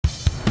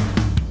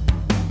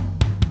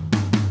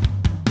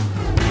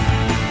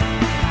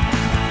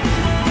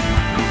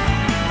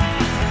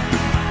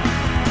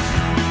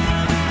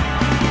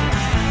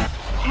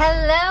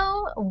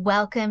Hello,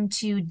 welcome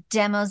to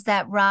Demos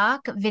That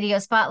Rock Video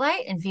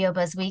Spotlight and VO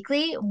Buzz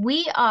Weekly.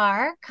 We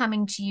are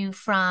coming to you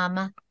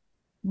from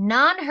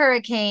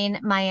non-hurricane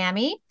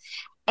Miami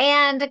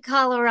and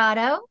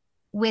Colorado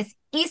with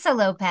Issa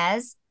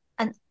Lopez,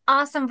 an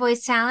awesome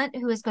voice talent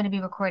who is going to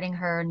be recording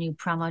her new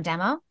promo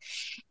demo.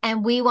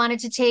 And we wanted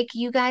to take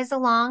you guys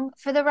along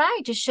for the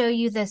ride to show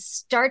you the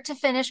start to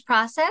finish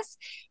process.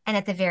 And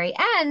at the very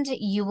end,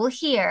 you will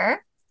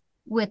hear,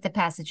 with the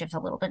passage of a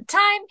little bit of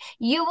time,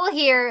 you will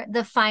hear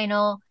the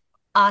final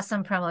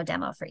awesome promo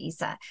demo for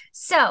Issa.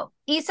 So,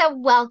 Issa,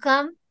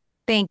 welcome.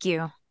 Thank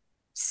you.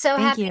 So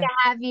Thank happy you. to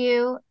have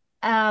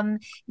you.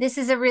 This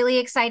is a really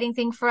exciting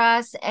thing for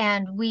us,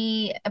 and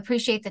we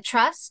appreciate the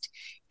trust,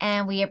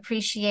 and we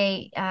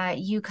appreciate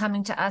you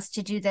coming to us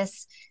to do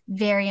this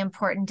very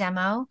important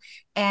demo.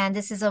 And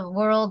this is a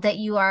world that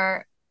you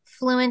are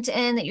fluent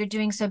in, that you're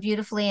doing so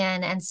beautifully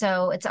in, and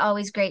so it's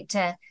always great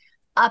to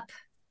up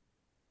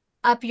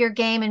your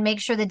game and make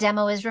sure the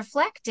demo is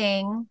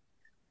reflecting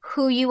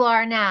who you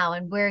are now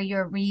and where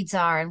your reads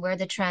are and where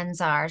the trends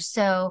are.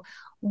 So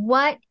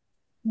what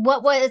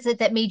was it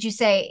that made you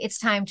say it's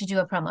time to do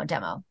a promo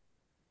demo?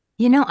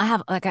 I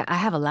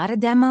have a lot of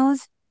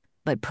demos,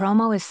 but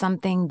promo is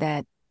something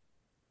that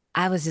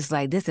I was just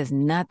like, this is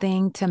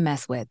nothing to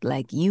mess with.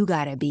 Like, you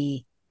gotta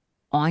be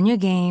on your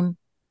game,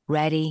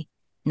 ready,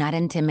 not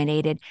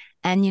intimidated.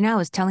 And I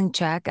was telling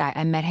Chuck,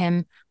 I met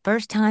him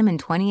first time in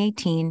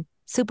 2018.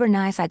 Super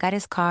nice. I got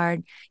his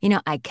card.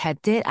 I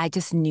kept it. I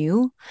just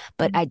knew,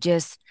 but I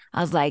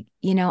was like,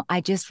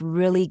 I just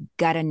really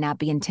gotta not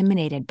be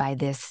intimidated by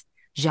this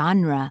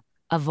genre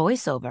of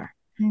voiceover.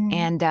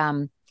 Mm-hmm.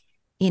 And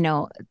you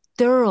know,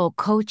 thorough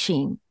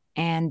coaching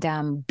and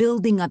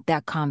building up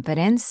that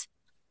confidence.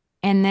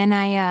 And then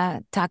I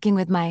talking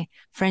with my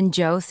friend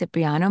Joe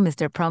Cipriano,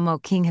 Mr.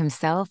 Promo King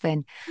himself,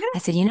 and I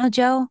said,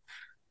 Joe,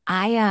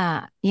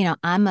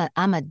 I'm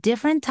a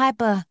different type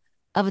of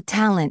a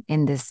talent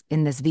in this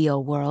VO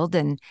world,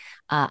 and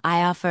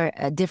I offer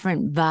a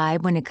different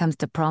vibe when it comes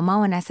to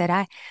promo. And I said,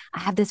 I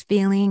have this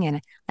feeling,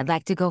 and I'd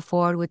like to go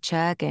forward with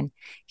Chuck. And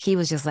he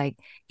was just like,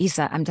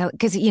 Issa, I'm telling,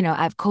 because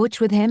I've coached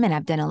with him and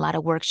I've done a lot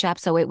of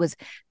workshops, so it was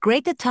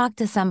great to talk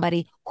to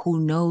somebody who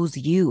knows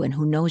you and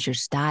who knows your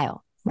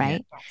style, Yeah.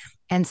 right?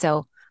 And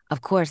so, of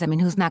course, I mean,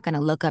 who's not going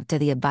to look up to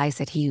the advice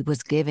that he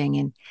was giving?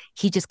 And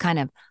he just kind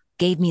of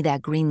gave me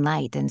that green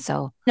light. And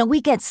so, we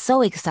get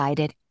so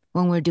excited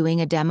when we're doing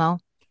a demo.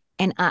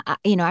 And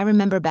I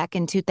remember back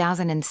in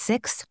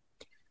 2006,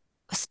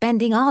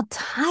 spending all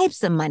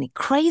types of money,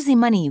 crazy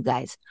money, you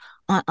guys,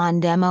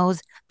 on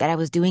demos that I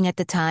was doing at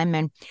the time.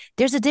 And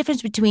there's a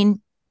difference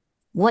between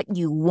what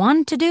you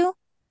want to do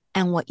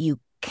and what you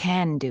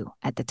can do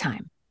at the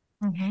time.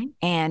 Mm-hmm.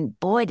 And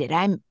boy, did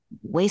I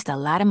waste a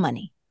lot of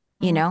money,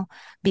 Mm-hmm.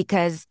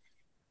 because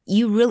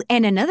you really,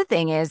 and another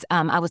thing is,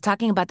 I was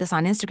talking about this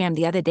on Instagram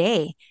the other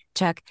day,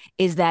 Chuck,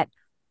 is that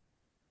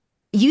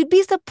you'd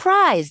be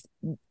surprised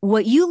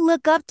what you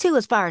look up to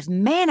as far as,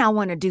 man, I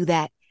want to do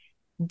that.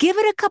 Give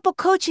it a couple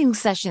coaching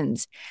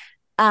sessions.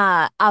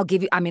 I'll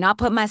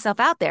put myself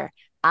out there.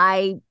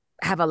 I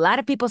have a lot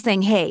of people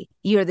saying, hey,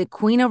 you're the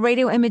queen of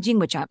radio imaging,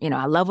 which I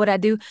love what I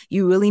do.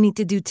 You really need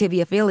to do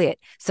TV affiliate.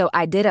 So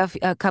I did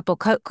a couple,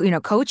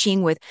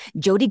 coaching with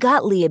Jody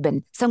Gottlieb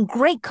and some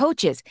great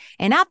coaches.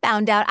 And I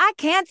found out I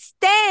can't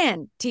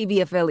stand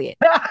TV affiliate.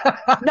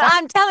 No,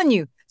 I'm telling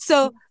you.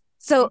 So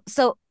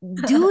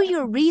do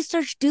your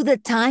research, do the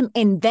time,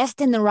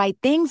 invest in the right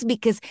things,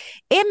 because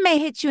it may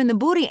hit you in the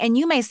booty and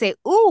you may say,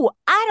 ooh,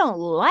 I don't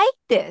like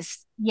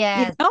this,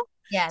 Yes.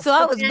 Yes. So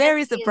I The was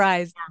very fantasy is,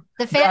 surprised.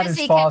 the That is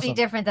fantasy can be awesome.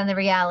 different than the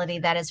reality,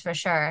 that is for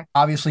sure.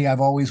 Obviously,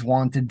 I've always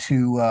wanted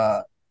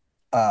uh,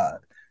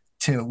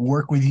 to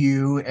work with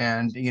you,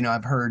 and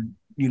I've heard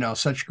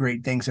such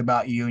great things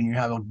about you, and you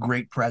have a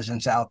great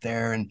presence out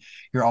there, and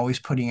you're always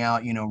putting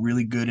out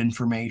really good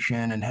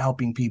information and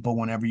helping people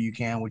whenever you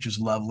can, which is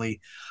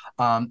lovely.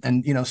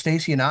 And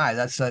Stacey and I,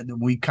 that's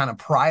we kind of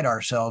pride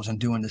ourselves in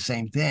doing the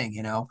same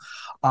thing.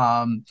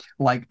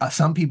 Like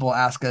some people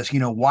ask us,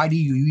 why do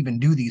you even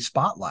do these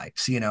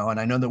spotlights? And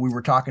I know that we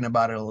were talking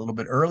about it a little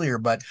bit earlier,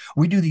 but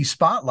we do these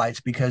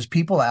spotlights because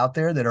people out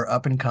there that are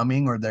up and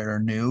coming, or that are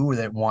new, or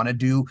that want to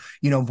do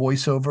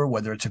voiceover,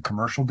 whether it's a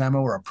commercial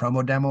demo or a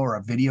promo demo or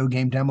a video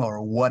game demo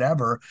or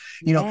whatever,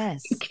 you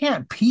Yes.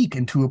 can't peek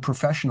into a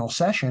professional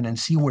session and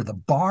see where the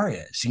bar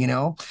is,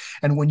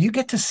 and when you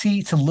get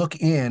to look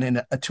in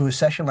and to a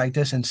session like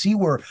this and see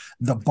where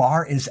the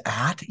bar is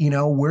at,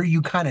 where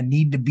you kind of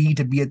need to be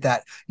at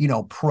that,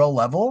 pro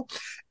level,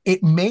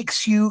 it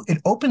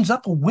opens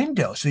up a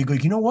window. So you go,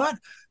 you know what?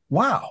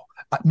 Wow,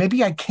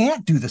 maybe I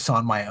can't do this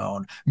on my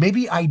own.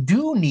 Maybe I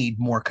do need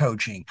more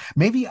coaching.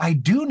 Maybe I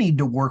do need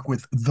to work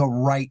with the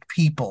right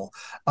people,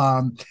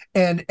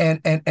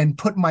 and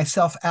put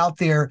myself out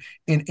there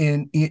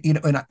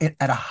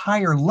at a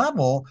higher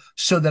level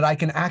so that I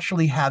can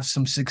actually have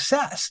some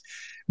success.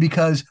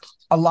 Because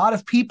a lot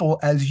of people,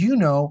 as you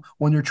know,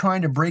 when they're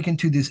trying to break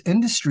into this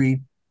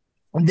industry,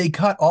 they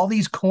cut all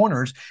these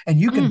corners, and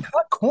you can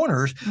cut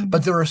corners,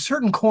 but there are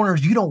certain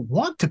corners you don't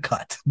want to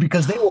cut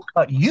because they will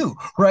cut you,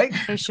 right?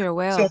 They sure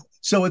will.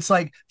 So it's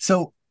like,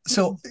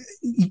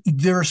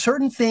 there are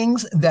certain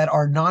things that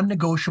are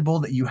non-negotiable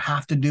that you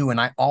have to do. And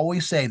I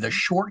always say the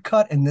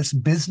shortcut in this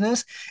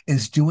business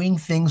is doing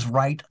things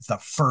right the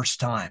first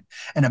time.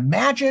 And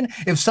imagine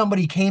if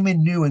somebody came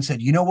in new and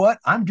said, you know what,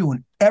 I'm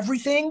doing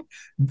everything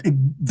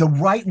the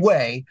right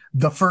way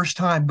the first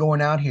time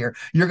going out here.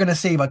 You're going to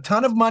save a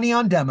ton of money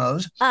on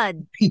demos. Right?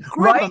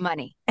 Of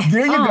money.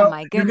 There you go.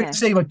 My you're going to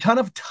save a ton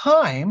of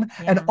time,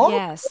 and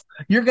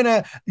you're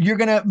gonna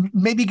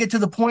maybe get to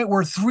the point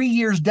where 3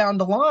 years down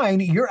the line,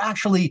 you're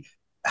actually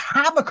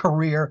have a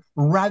career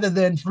rather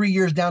than 3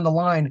 years down the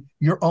line,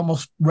 you're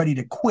almost ready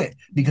to quit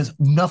because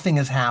nothing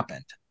has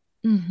happened.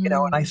 And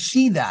I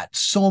see that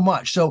so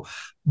much. So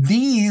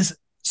these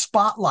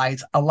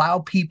spotlights allow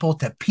people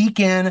to peek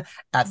in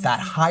at that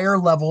higher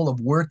level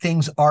of where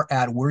things are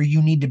at, where you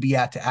need to be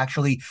at to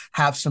actually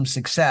have some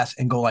success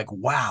and go like,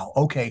 wow,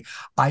 okay,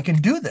 I can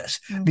do this.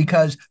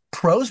 Because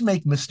pros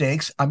make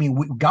mistakes. I mean,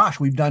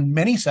 we've done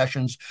many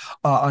sessions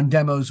on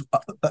demos.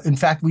 In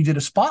fact, we did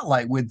a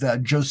spotlight with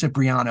Joe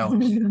Cipriano.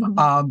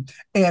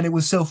 And it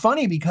was so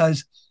funny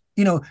because,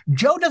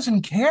 Joe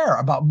doesn't care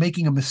about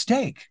making a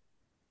mistake.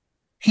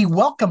 He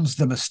welcomes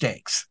the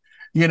mistakes.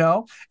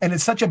 And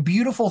it's such a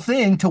beautiful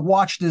thing to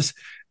watch this,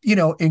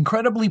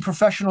 incredibly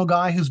professional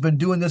guy who's been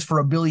doing this for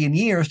a billion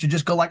years to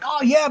just go like,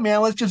 oh yeah,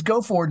 man, let's just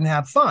go for it and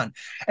have fun.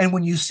 And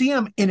when you see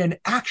him in an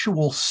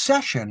actual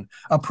session,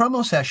 a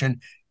promo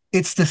session,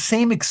 it's the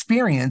same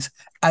experience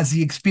as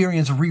the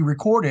experience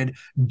re-recorded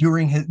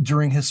during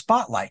his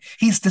spotlight.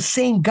 He's the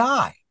same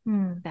guy.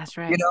 That's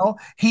right.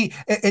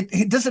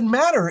 It doesn't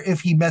matter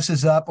if he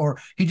messes up or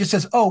he just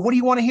says, oh, what do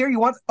you want to hear? You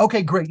want?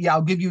 Okay, great. Yeah,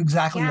 I'll give you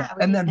exactly that.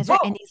 And then, right.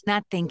 And he's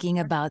not thinking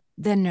about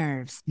the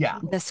nerves,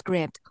 the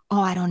script.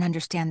 Oh, I don't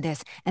understand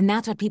this. And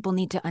that's what people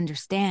need to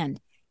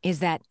understand is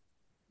that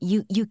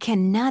you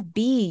cannot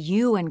be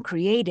you and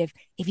creative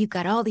if you've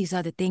got all these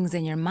other things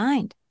in your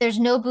mind. There's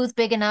no booth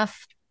big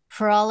enough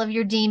for all of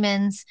your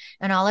demons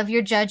and all of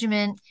your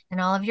judgment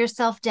and all of your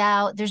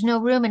self-doubt. There's no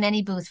room in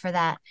any booth for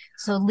that.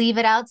 So leave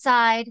it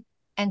outside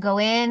and go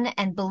in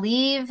and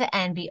believe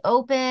and be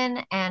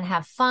open and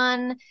have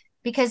fun.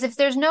 Because if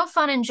there's no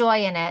fun and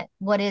joy in it,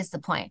 what is the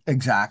point?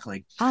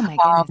 Exactly. Oh my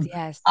goodness,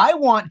 yes. I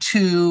want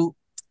to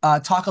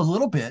talk a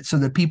little bit so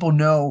that people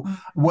know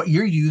what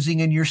you're using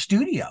in your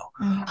studio.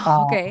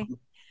 Okay.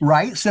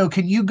 Right. So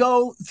can you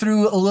go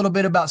through a little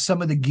bit about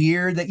some of the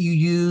gear that you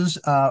use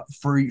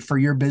for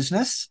your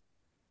business?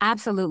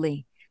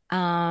 Absolutely.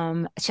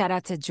 Shout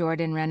out to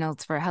Jordan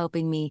Reynolds for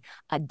helping me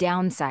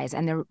downsize.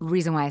 And the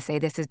reason why I say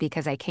this is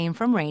because I came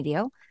from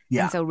radio.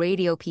 Yeah. And so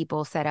radio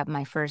people set up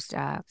my first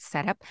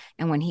setup.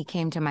 And when he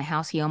came to my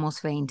house, he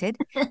almost fainted.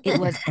 It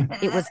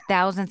was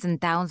thousands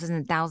and thousands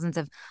and thousands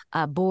of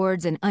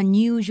boards and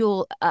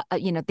unusual,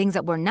 things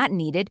that were not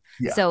needed.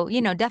 Yeah. So,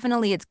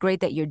 definitely it's great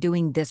that you're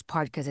doing this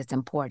part because it's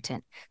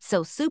important.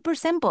 So super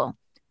simple.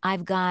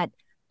 I've got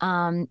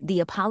the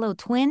Apollo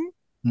Twin,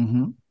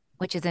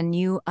 which is a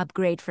new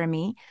upgrade for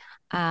me.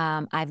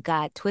 I've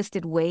got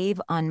Twisted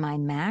Wave on my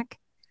Mac.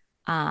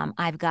 I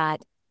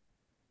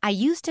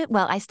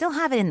still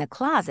have it in the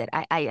closet.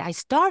 I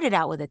started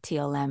out with a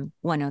TLM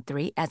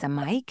 103 as a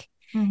mic.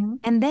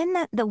 And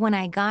then when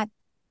I got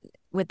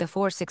with the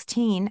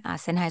 416,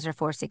 Sennheiser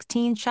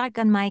 416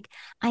 shotgun mic,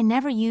 I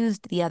never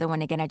used the other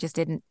one again. I just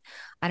didn't,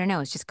 I don't know,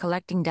 it's just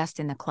collecting dust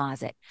in the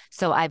closet.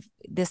 So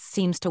this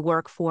seems to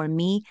work for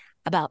me.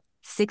 About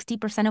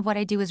 60% of what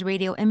I do is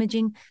radio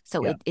imaging.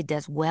 So it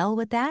does well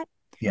with that.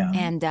 Yeah.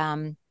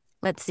 And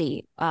let's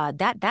see,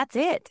 that's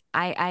it.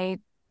 Yeah.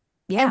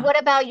 And what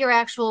about your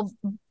actual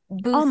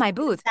booth? Oh, my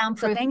booth.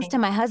 So thanks to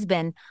my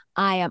husband,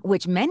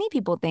 which many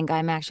people think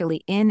I'm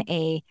actually in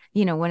a,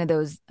 one of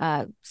those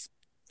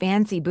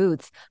fancy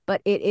booths,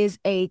 but it is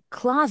a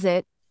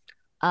closet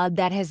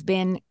that has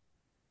been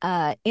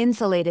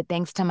insulated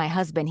thanks to my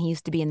husband. He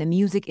used to be in the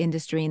music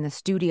industry, in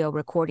the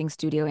recording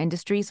studio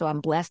industry. So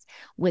I'm blessed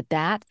with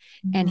that.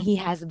 And he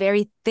has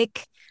very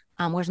thick,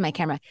 where's my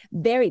camera?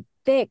 Very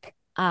thick,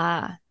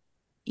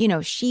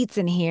 sheets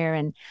in here.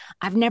 And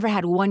I've never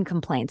had one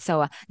complaint.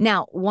 So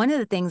now one of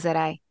the things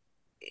that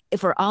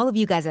for all of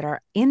you guys that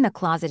are in the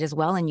closet as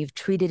well, and you've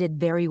treated it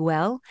very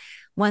well,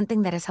 one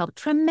thing that has helped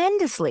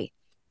tremendously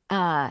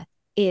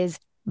is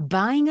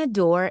buying a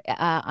door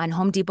on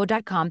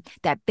homedepot.com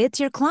that fits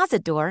your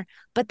closet door,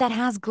 but that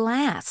has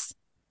glass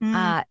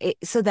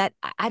so that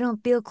I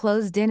don't feel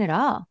closed in at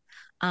all.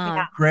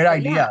 Great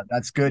idea. Yeah.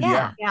 That's good.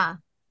 Yeah.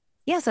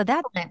 Yeah. So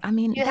that,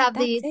 you have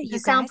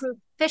the soundproof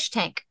fish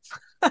tank.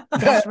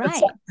 That's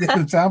right.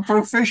 The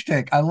soundproof fish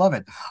tank. I love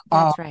it.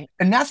 That's right.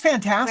 And that's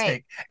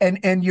fantastic. Right.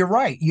 And you're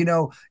right.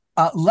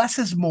 Less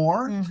is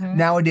more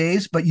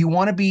nowadays, but you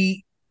want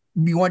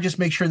to just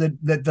make sure that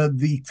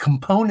the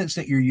components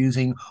that you're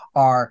using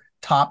are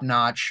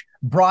top-notch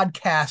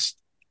broadcast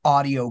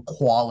audio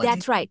quality.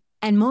 That's right.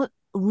 And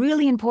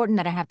really important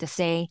that I have to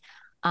say,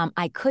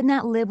 I could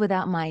not live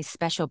without my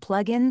special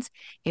plugins.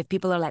 If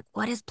people are like,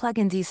 what is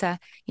plugins, Issa?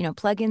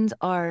 Plugins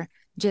are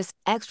just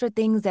extra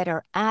things that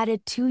are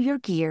added to your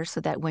gear so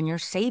that when you're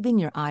saving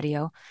your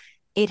audio,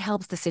 it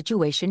helps the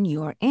situation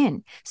you're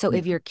in. So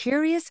if you're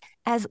curious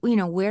as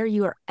where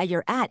you're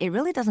at, it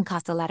really doesn't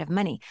cost a lot of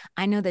money.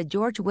 I know that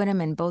George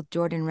Whittam and both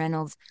Jordan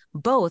Reynolds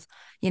both,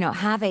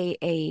 have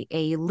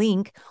a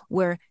link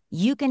where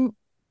you can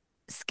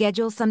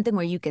schedule something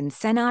where you can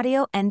send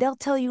audio and they'll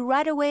tell you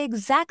right away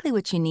exactly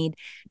what you need.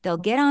 They'll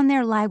get on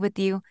there live with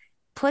you,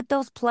 put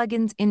those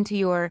plugins into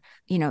your,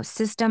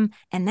 system,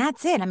 and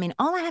that's it. I mean,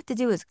 all I have to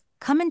do is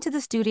come into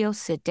the studio,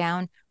 sit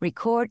down,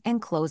 record,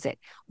 and close it.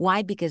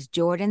 Why? Because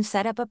Jordan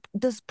set up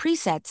those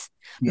presets.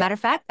 Yeah. Matter of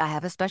fact, I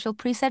have a special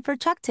preset for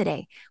Chuck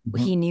today.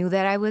 He knew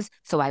that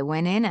so I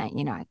went in,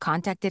 I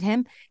contacted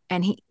him,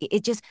 and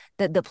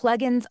the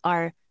plugins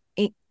are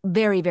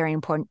very, very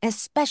important,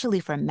 especially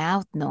for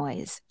mouth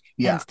noise.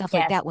 And stuff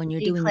like that when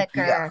you're doing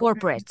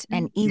corporate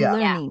and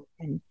e-learning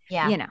and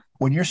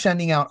when you're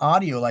sending out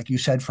audio, like you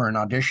said, for an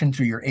audition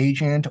through your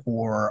agent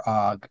or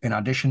an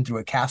audition through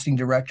a casting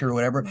director or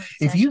whatever,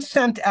 if you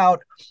sent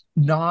out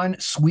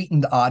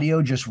non-sweetened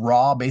audio, just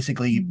raw,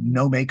 basically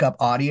no makeup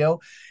audio,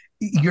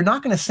 you're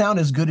not going to sound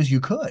as good as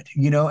you could,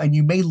 and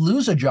you may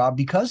lose a job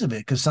because of it,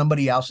 because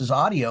somebody else's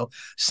audio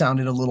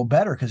sounded a little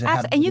better because it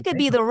had. And you could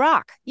be the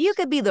Rock. You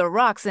could be the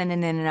Rock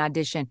sending in an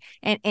audition,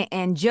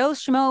 and Joe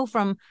Schmo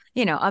from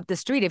up the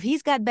street, if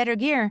he's got better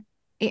gear,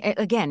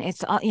 again,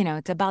 it's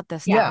it's about the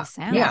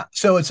sound. Yeah.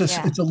 So it's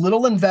a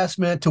little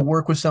investment to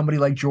work with somebody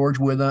like George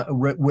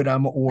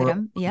Whittam or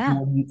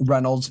Jordan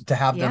Reynolds to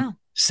have them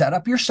set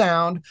up your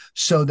sound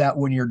so that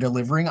when you're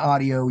delivering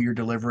audio, you're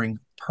delivering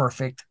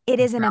perfect. It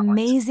is an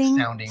amazing,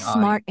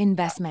 smart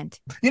investment.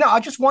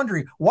 I'm just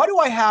wondering, why do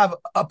I have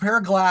a pair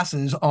of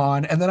glasses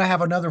on and then I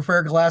have another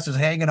pair of glasses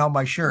hanging on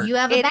my shirt?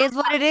 It is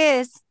what it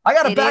is. I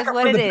got a backup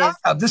for the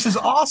backup. This is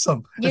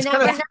awesome. You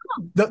never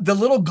know. The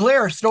little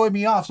glare is throwing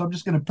me off, so I'm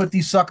just going to put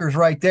these suckers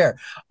right there.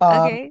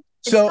 Okay.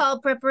 It's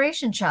called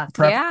preparation, Chuck.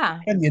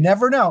 And you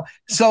never know.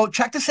 So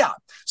check this out.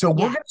 So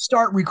we're going to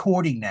start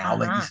recording now,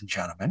 ladies and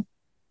gentlemen.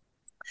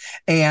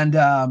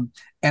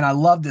 And I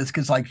love this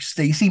because, like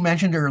Stacey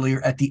mentioned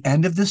earlier, at the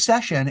end of the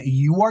session,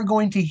 you are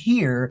going to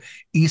hear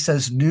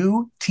Issa's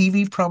new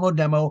TV promo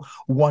demo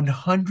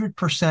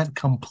 100%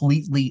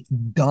 completely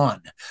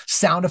done.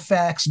 Sound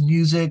effects,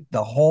 music,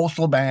 the whole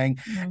shebang.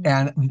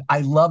 And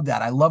I love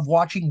that. I love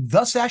watching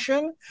the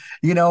session,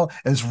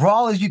 as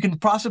raw as you can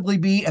possibly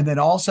be. And then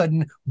all of a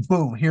sudden,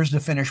 boom, here's the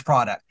finished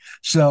product.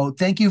 So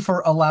thank you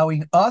for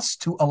allowing us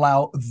to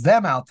allow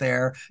them out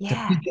there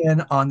to peek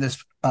in on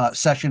this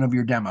session of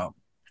your demo.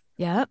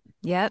 Yep.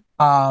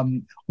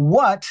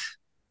 What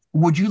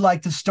would you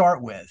like to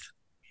start with?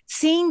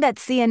 Seeing that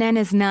CNN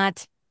is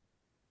not,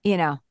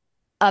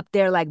 up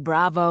there like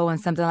Bravo and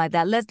something like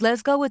that.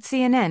 Let's go with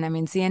CNN. I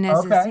mean, CNN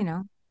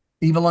is,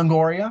 Eva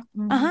Longoria.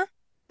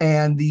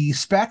 And the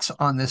specs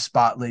on this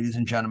spot, ladies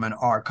and gentlemen,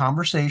 are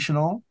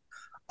conversational,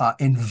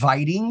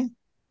 inviting,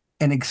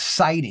 and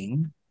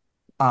exciting.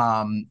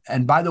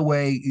 And by the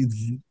way,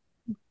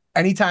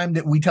 anytime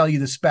that we tell you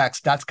the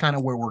specs, that's kind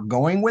of where we're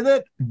going with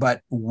it,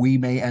 but we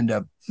may end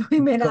up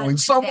going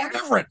somewhere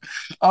different.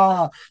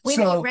 We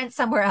may rent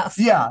somewhere else.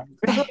 Yeah.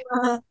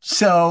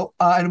 So,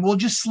 and we'll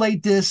just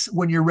slate this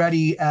when you're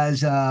ready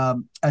as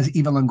Eva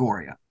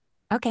Longoria.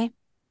 Okay.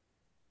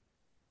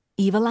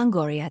 Eva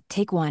Longoria,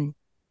 take one.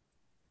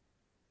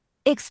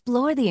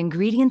 Explore the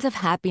ingredients of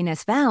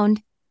happiness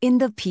found in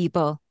the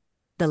people,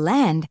 the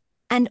land,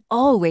 and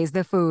always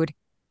the food.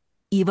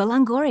 Eva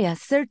Longoria,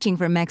 searching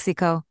for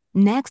Mexico.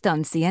 Next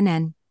on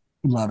CNN.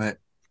 Love it.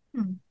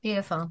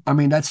 Beautiful. I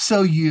mean, that's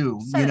so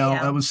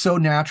it was so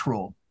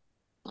natural.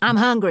 I'm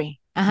hungry.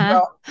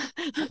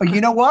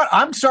 You know what?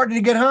 I'm starting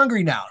to get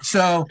hungry now.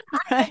 So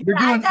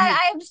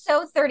I'm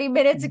so 30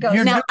 minutes ago.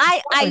 Now,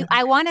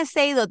 I want to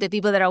say, though, to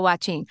people that are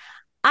watching,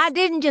 I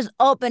didn't just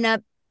open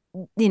up,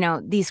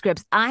 these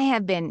scripts. I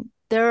have been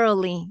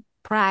thoroughly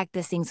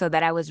practicing so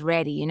that I was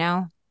ready,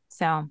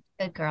 So.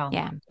 Good girl.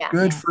 Yeah.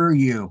 Good for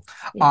you.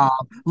 Yeah.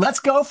 Let's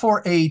go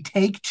for a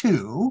take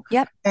two.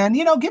 Yep. And,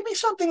 give me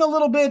something a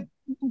little bit,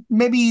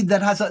 maybe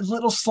that has a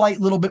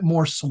little bit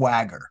more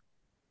swagger.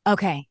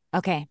 Okay.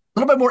 A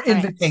little bit more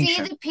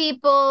invitation. See the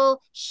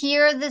people,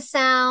 hear the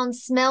sound,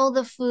 smell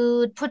the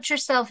food, put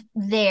yourself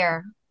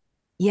there.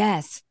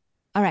 Yes.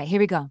 All right, here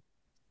we go.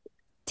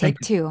 Take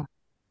two.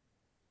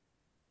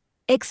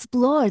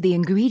 Explore the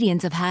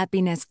ingredients of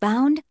happiness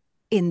found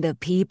in the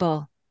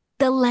people,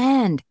 the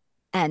land,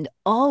 and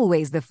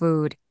always the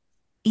food.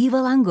 Eva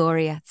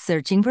Longoria,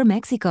 searching for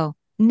Mexico.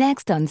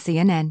 Next on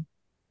CNN.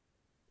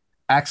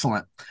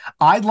 Excellent.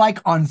 I'd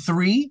like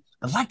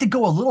to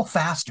go a little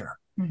faster.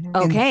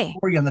 Okay.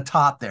 On the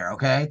top there,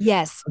 okay?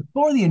 Yes.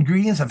 Explore the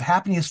ingredients of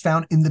happiness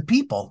found in the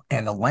people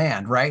and the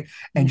land, right?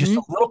 And just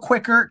a little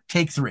quicker,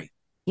 take three.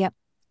 Yep.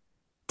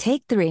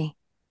 Take three.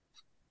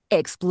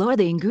 Explore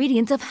the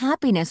ingredients of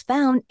happiness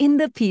found in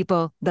the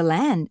people, the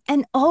land,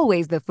 and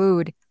always the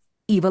food.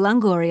 Eva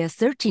Longoria,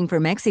 searching for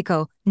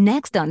Mexico.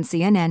 Next on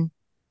CNN.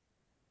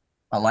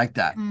 I like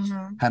that.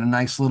 Had a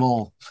nice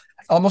little,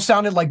 almost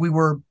sounded like we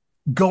were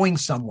going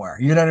somewhere.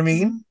 You know what I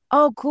mean?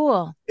 Oh,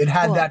 cool. It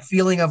had Cool. that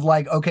feeling of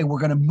like, okay, we're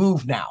going to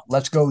move now.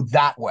 Let's go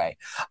that way.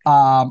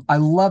 I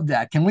love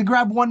that. Can we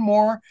grab one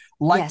more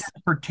like Yes.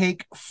 that for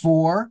take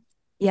 4?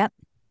 Yep.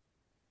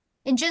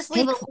 And just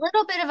leave a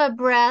little bit of a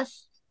breath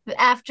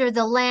after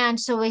the land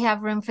so we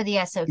have room for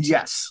the SOT.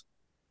 Yes.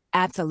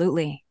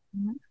 Absolutely.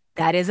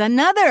 That is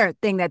another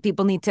thing that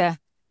people need to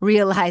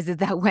realize is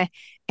that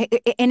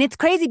and it's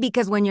crazy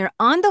because when you're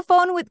on the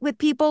phone with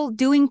people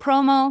doing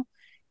promo,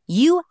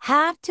 you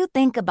have to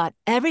think about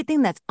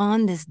everything that's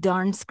on this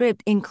darn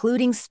script,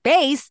 including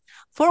space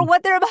for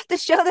what they're about to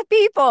show the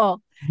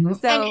people.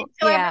 So,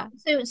 yeah.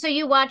 So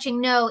you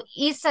watching know,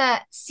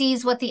 Issa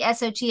sees what the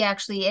SOT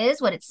actually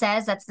is, what it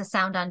says. That's the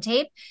sound on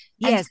tape.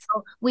 Yes. And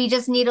so we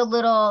just need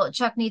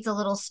Chuck needs a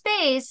little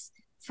space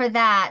for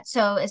that.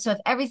 So if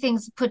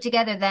everything's put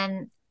together,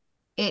 then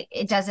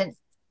it doesn't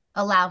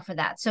allow for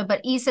that. So,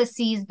 but Issa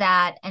sees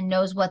that and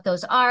knows what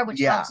those are, which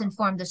helps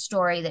inform the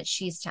story that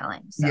she's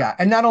telling. So. Yeah.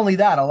 And not only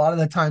that, a lot of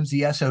the times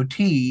the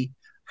SOT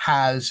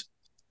has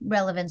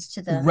relevance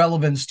to,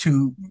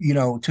 to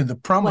the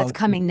promo. What's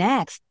coming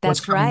next.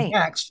 That's right.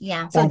 Next.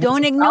 Yeah. So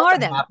don't ignore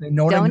them.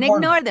 Don't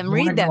ignore them.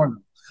 Read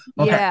them.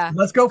 Okay. Yeah. So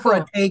let's go for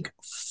a take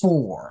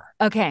 4.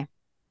 Okay.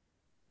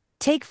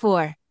 Take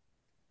 4.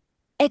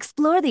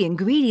 Explore the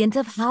ingredients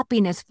of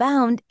happiness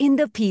found in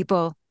the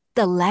people,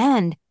 the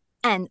land,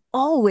 and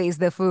always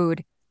the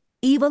food.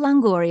 Eva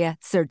Longoria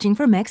searching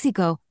for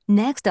Mexico,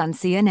 next on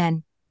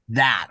CNN.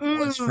 That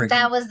was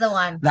that was the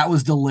one. That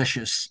was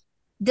delicious.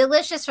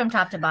 Delicious from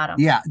top to bottom.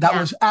 Yeah, that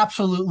was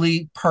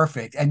absolutely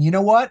perfect. And you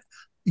know what?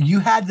 You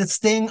had this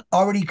thing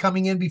already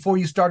coming in before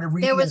you started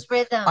reading. There was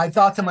rhythm. I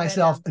thought to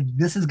myself,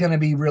 this is going to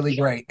be really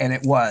great. And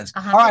it was.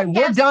 All right,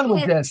 we're done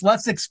with this.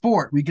 Let's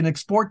export. We can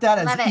export that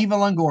as Eva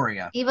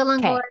Longoria. Eva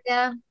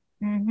Longoria.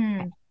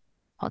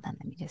 Hold on,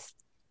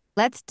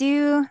 let's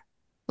do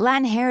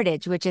Latin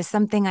heritage, which is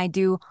something I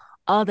do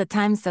all the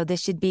time. So this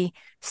should be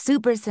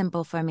super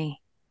simple for me.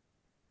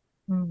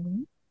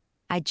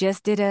 I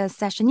just did a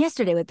session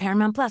yesterday with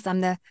Paramount Plus.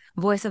 I'm the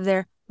voice of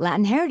their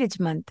Latin Heritage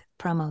Month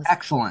promos.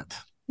 Excellent.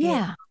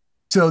 Yeah.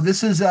 So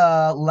this is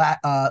a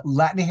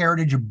Latin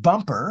Heritage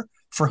bumper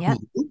for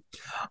Hulu.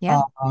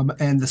 Yeah.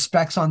 And the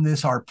specs on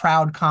this are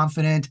proud,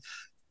 confident,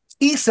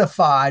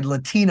 Issa-fied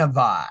Latina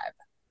vibe.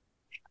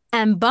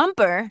 And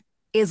bumper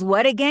is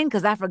what again?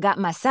 Because I forgot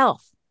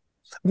myself.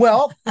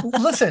 Well,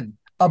 listen,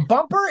 a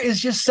bumper is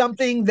just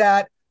something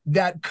that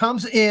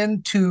comes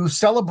in to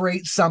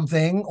celebrate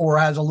something or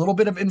has a little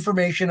bit of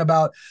information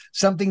about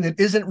something that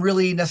isn't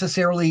really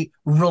necessarily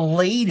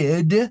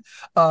related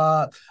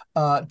to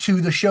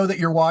the show that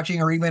you're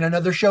watching or even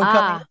another show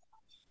coming,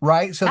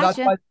 right? So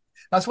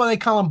that's why they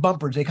call them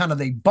bumpers. They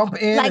bump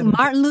in. Like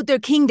Martin Luther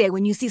King Day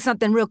when you see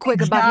something real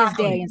quick about his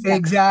day. And stuff.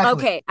 Exactly.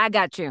 Okay, I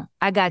got you.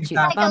 Exactly.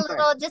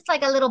 Just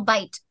like a little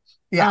bite.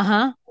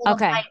 Yeah.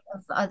 Okay.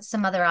 Of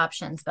some other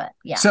options, but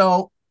yeah.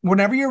 So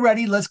whenever you're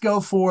ready, let's go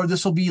for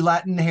this. Will be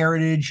Latin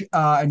Heritage,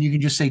 and you can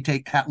just say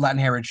Latin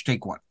Heritage,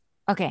 take 1.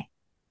 Okay.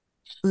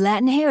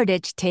 Latin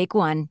Heritage, take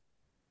 1.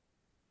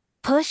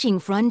 Pushing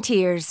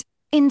frontiers,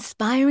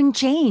 inspiring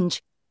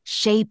change,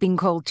 shaping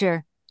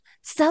culture.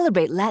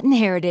 Celebrate Latin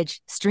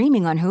Heritage,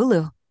 streaming on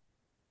Hulu.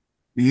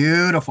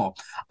 Beautiful.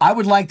 I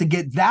would like to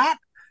get that,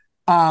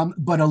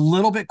 but a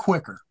little bit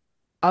quicker.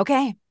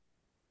 Okay.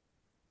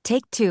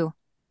 Take 2.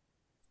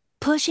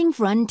 Pushing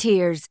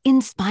frontiers,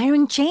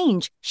 inspiring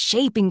change,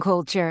 shaping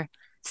culture.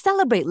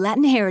 Celebrate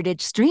Latin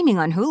Heritage, streaming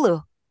on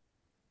Hulu.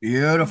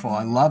 Beautiful.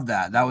 I love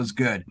that. That was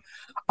good.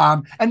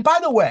 And by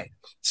the way,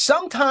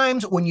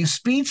 sometimes when you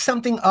speed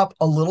something up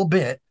a little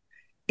bit,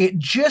 it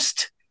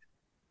just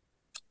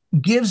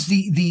gives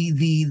the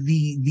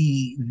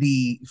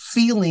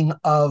feeling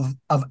of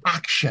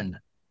action.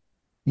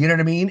 You know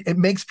what I mean? It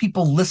makes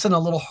people listen a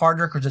little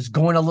harder because it's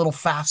going a little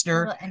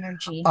faster. A little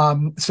energy.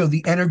 So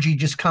the energy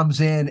just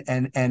comes in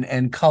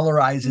and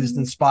colorizes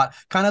the spot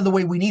kind of the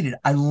way we need it.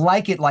 I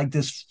like it like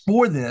this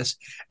for this,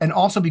 and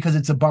also because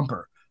it's a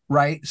bumper,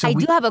 right? So I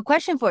do have a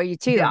question for you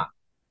too. Yeah.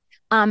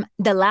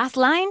 The last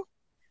line.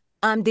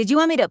 Did you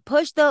want me to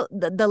push the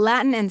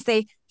Latin and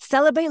say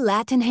celebrate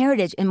Latin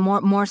heritage in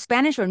more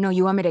Spanish, or no?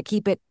 You want me to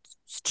keep it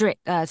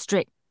strict?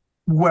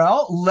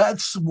 Well,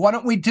 why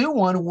don't we do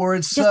one where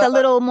it's just a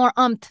little more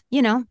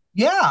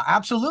Yeah,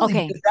 absolutely.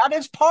 Okay. Because that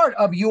is part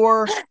of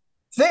your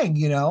thing,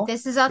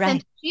 This is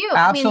authentic to you.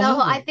 Absolutely. I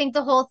mean, I think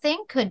the whole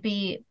thing could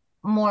be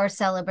more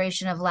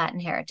celebration of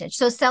Latin heritage.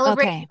 So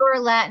celebrate your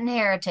Latin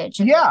heritage.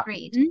 And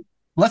read.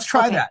 Let's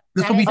try that.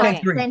 This will be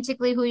take 3.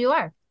 Authentically who you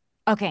are.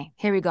 Okay,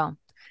 here we go.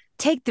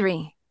 Take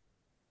 3.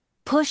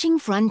 Pushing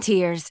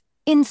frontiers,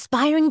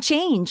 inspiring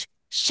change,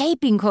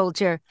 shaping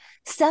culture.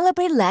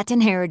 Celebrate Latin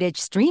heritage,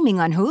 streaming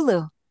on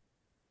Hulu.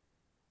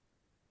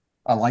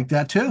 I like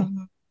that too.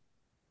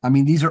 I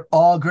mean, these are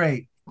all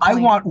great. I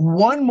want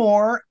one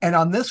more, and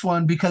on this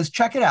one, because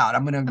check it out.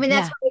 That's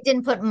why I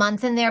didn't put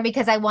month in there,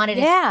 because I wanted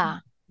it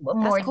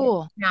more that's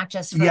cool. Not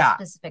just for a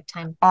specific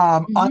time.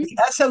 On the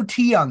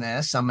SOT on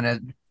this, I'm going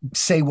to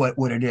say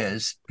what it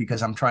is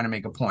because I'm trying to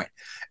make a point.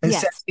 It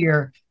says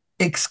here,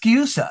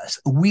 Excuse us.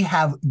 We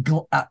have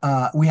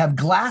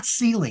glass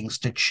ceilings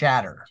to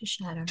shatter.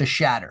 To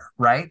shatter,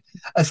 right?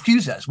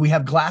 Excuse us. We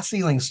have glass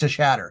ceilings to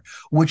shatter,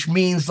 which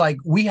means like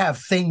we have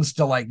things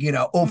to like,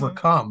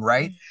 overcome,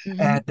 right?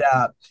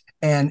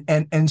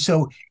 And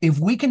so if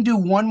we can do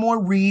one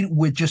more read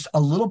with just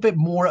a little bit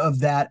more of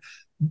that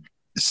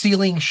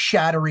ceiling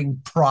shattering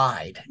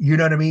pride, you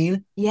know what I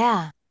mean?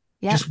 Yeah.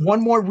 Yeah. Just one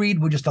more read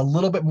with just a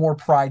little bit more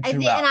pride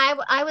throughout.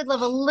 I would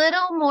love a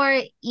little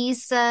more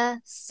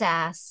Issa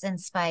sass and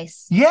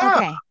spice. Yeah.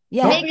 Okay.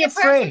 Yeah. Make it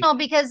personal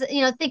because,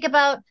 think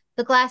about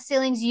the glass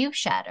ceilings you've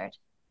shattered.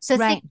 So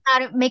think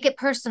about it, make it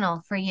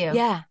personal for you.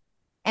 Yeah.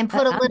 And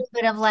put a little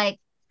bit of like.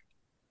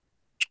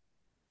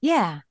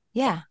 Yeah.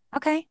 Yeah.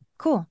 Okay,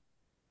 cool.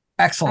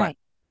 Excellent. Right.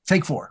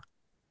 Take 4.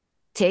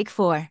 Take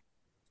 4.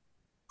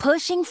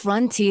 Pushing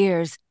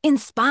frontiers,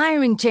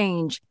 inspiring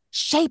change,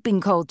 shaping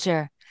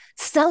culture.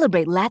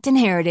 Celebrate Latin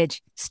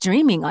heritage,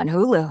 streaming on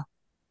Hulu.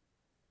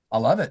 I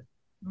love it.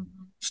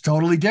 It's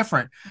totally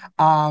different.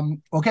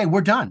 Okay,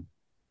 we're done.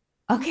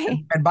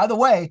 Okay. And by the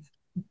way,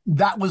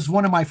 that was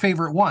one of my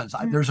favorite ones.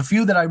 There's a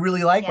few that I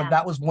really like, but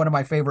that was one of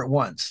my favorite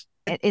ones.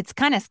 It's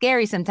kind of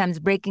scary sometimes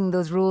breaking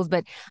those rules,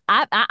 but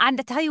I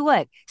to tell you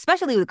what,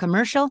 especially with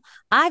commercial,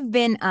 I've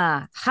been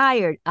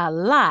hired a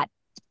lot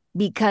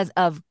because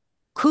of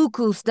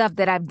cuckoo stuff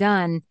that I've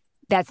done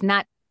that's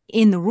not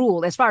in the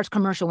rule as far as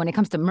commercial when it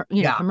comes to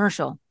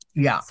commercial.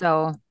 Yeah.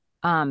 So,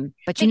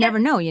 but you never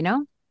know,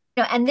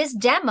 And this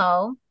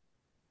demo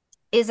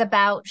is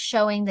about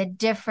showing the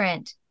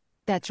different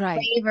that's right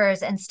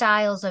flavors and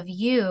styles of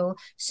you.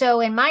 So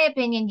in my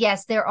opinion,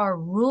 yes, there are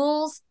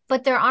rules,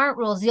 but there aren't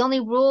rules. The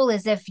only rule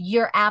is if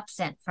you're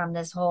absent from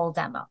this whole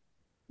demo.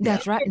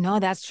 That's right.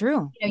 No, that's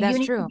true.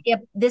 That's true.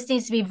 This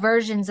needs to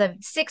be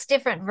 6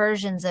 different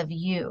versions of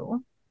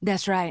you.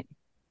 That's right.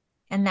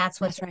 And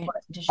that's what's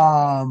important to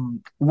show.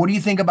 What do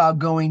you think about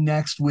going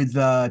next with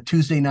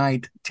Tuesday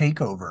night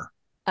takeover?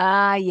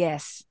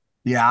 Yes.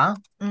 Yeah?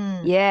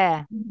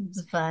 Yeah.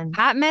 It's fun.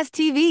 Hot Mess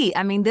TV.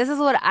 I mean, this is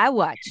what I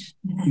watch.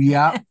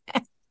 Yeah.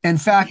 In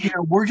fact,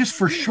 we're just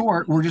for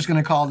short, we're just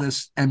going to call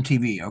this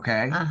MTV,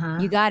 okay?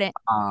 You got it.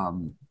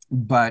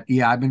 But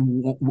yeah, I've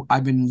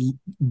been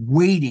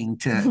waiting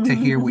to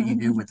hear what you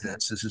do with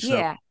this. This is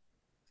so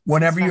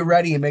whenever you're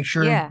ready and make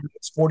sure you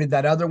exported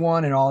that other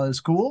one and all is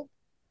cool.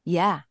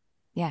 Yeah.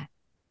 Yeah.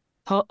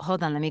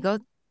 Hold on. Let me go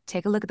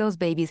take a look at those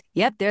babies.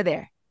 Yep, they're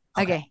there.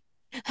 Okay.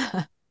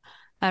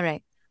 All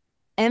right.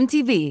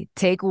 MTV,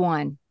 take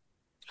 1.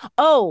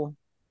 Oh,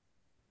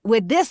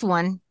 with this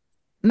one,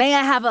 may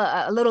I have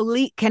a little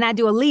lead? Can I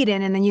do a lead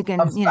in and then you can,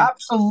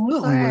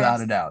 Absolutely,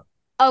 without a doubt.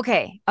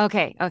 Okay.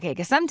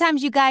 Because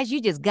sometimes you guys, you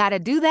just got to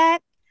do that.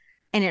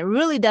 And it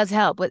really does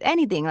help with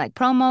anything like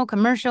promo,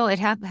 commercial. It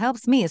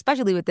helps me,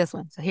 especially with this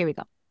one. So here we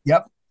go.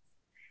 Yep.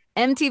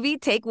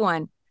 MTV, take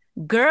 1.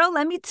 Girl,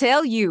 let me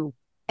tell you,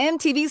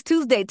 MTV's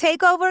Tuesday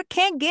Takeover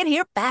can't get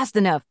here fast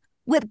enough.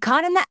 With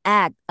Caught in the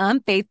Act,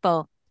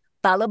 Unfaithful,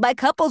 followed by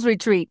Couples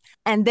Retreat,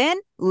 and then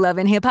Love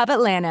and Hip Hop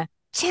Atlanta.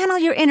 Channel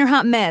your inner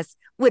hot mess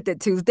with the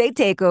Tuesday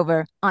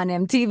Takeover on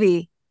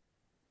MTV.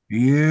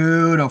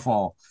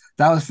 Beautiful.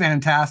 That was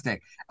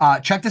fantastic.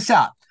 Check this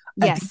out.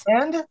 At the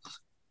end,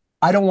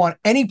 I don't want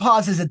any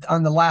pauses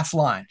on the last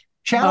line.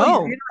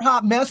 Channel your inner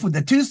hot mess with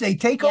the Tuesday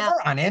Takeover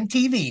on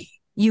MTV.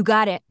 You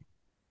got it.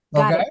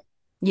 Got it.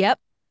 Yep.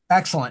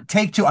 Excellent.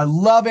 Take 2. I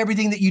love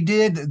everything that you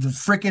did. The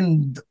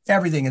freaking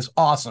everything is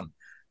awesome.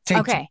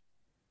 Take 2.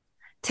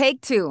 Take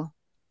 2.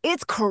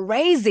 It's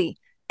crazy.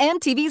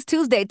 MTV's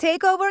Tuesday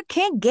Takeover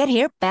can't get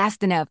here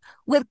fast enough.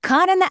 With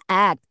Caught in the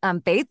Act,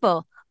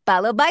 Unfaithful,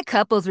 followed by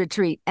Couples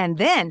Retreat, and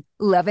then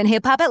Love and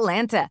Hip Hop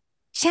Atlanta.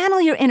 Channel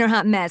your inner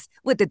hot mess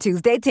with the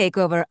Tuesday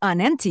Takeover on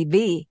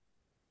MTV.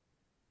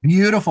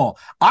 Beautiful.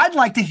 I'd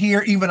like to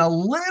hear even a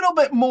little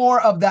bit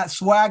more of that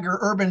swagger,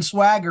 urban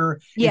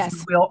swagger, if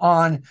you will,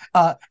 on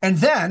and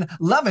then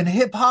Love and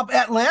Hip Hop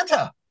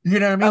Atlanta. You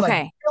know what I mean?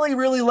 Okay. Like really,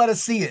 really let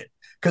us see it.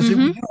 Because we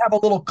do have a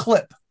little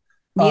clip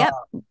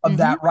of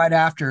that right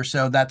after.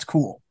 So that's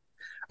cool.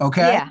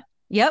 Okay. Yeah.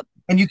 Yep.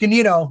 And you can,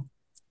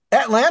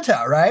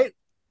 Atlanta, right?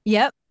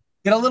 Yep.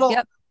 Get a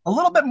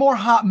little bit more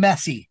hot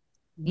messy.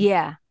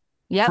 Yeah.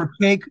 Yep. For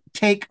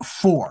take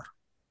 4.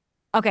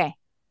 Okay.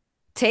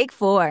 Take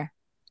 4.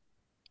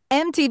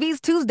 MTV's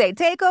Tuesday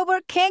Takeover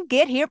can't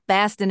get here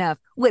fast enough.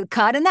 With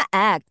Caught in the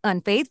Act,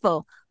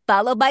 Unfaithful,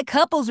 followed by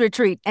Couples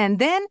Retreat, and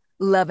then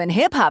Love and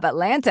Hip Hop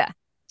Atlanta.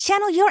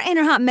 Channel your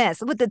inner hot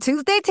mess with the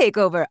Tuesday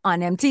Takeover on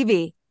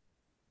MTV.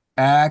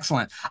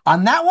 Excellent.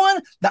 On that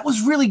one, that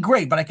was really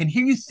great, but I can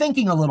hear you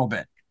thinking a little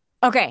bit.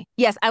 Okay.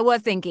 Yes, I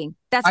was thinking.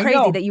 That's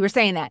crazy that you were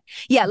saying that.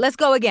 Yeah, let's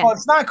go again. Well,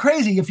 it's not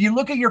crazy. If you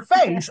look at your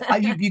face,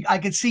 I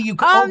could see you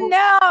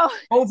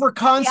over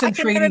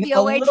concentrating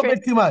a little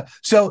bit too much.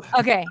 So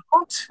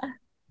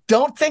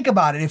don't think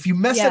about it. If you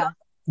mess it up,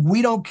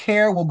 we don't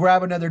care. We'll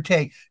grab another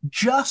take.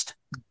 Just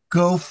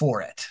go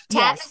for it.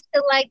 Tap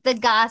into like the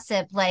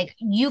gossip. Like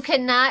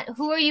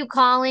who are you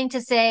calling to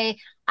say,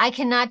 I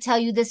cannot tell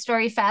you this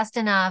story fast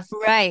enough.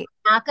 Right.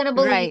 I'm not going to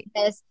believe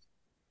this.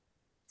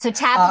 So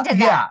tap into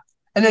that.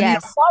 And then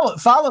Yes.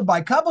 followed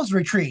by couples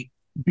retreat,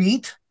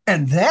 beat,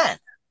 and then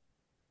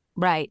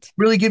Right.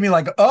 really give me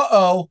like,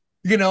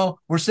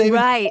 we're saving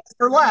Right.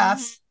 for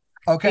last.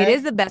 It Okay.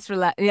 is the best for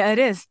last. Yeah, it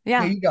is. Here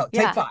Yeah. you go.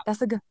 Take Yeah. 5.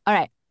 That's a good. All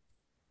right.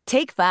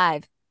 Take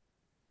 5.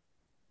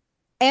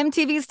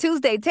 MTV's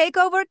Tuesday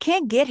Takeover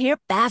can't get here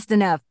fast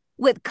enough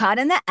with Caught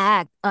in the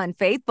Act,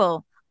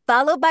 Unfaithful,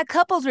 followed by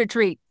Couples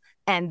Retreat,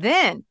 and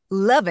then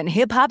Love and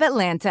Hip Hop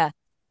Atlanta.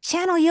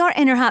 Channel your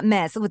inner hot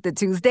mess with the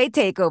Tuesday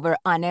Takeover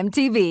on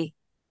MTV.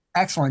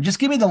 Excellent. Just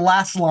give me the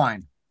last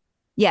line.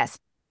 Yes,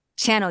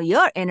 channel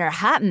your inner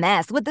hot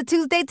mess with the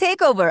Tuesday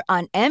Takeover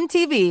on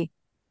MTV.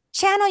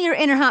 Channel your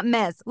inner hot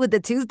mess with the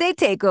Tuesday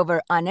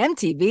Takeover on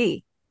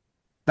MTV.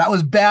 That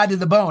was bad to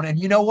the bone. And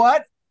you know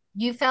what?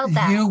 You felt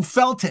that. You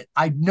felt it.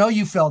 I know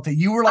you felt it.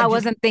 You were like, I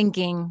wasn't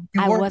thinking.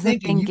 You I weren't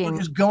wasn't thinking. You were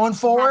just going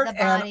forward.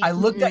 the And body. I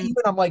looked at you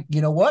and I'm like,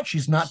 you know what?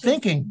 She's not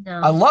thinking.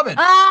 No. I love it.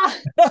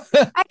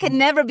 I could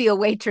never be a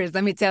waitress,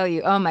 let me tell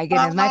you. Oh my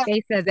goodness, my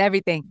face says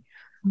everything.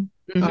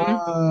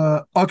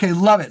 Okay,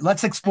 love it.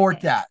 Let's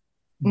export that.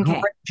 Okay.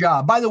 Great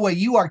job. By the way,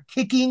 you are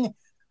kicking.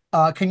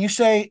 Can you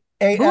say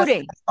AF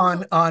Booty.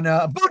 on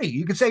booty?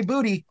 You can say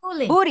booty.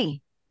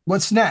 Booty.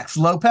 What's next?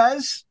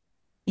 Lopez?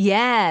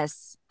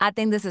 Yes, I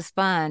think this is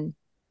fun.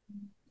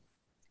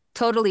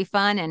 Totally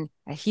fun and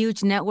a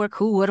huge network.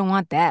 Who wouldn't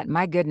want that?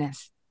 My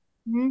goodness.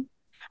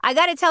 I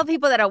got to tell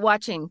people that are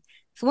watching.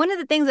 So one of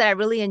the things that I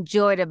really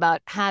enjoyed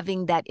about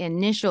having that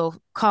initial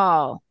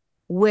call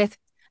with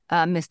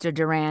Mr.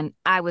 Duran,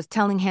 I was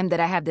telling him that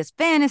I have this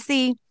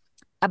fantasy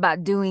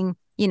about doing,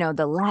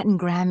 the Latin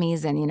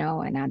Grammys and,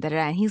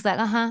 and he's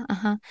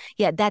like,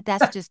 yeah,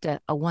 that's just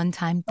a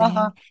one-time thing.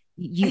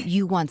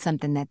 You want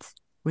something that's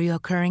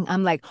reoccurring.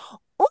 I'm like,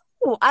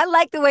 oh, I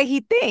like the way he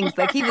thinks.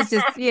 Like he was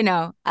just,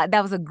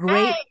 that was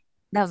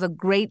a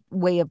great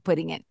way of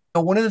putting it.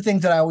 One of the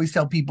things that I always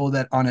tell people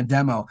that on a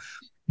demo,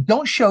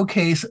 don't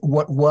showcase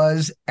what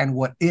was and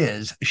what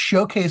is.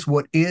 Showcase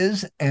what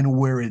is and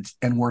where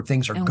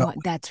things are going.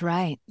 That's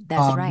right.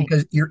 That's right.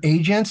 Because your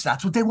agents,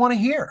 that's what they want to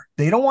hear.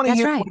 They don't want to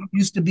hear what it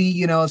used to be.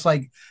 It's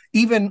like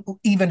even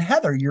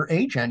Heather, your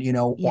agent,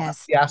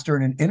 yes. we asked her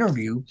in an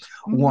interview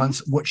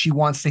once what she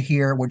wants to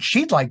hear, what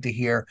she'd like to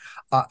hear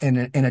in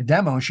a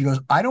demo. And she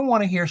goes, I don't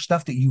want to hear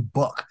stuff that you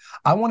book.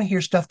 I want to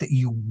hear stuff that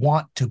you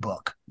want to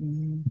book.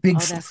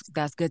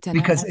 That's good to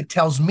know. Because it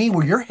tells me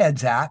where your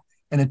head's at.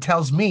 And it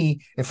tells me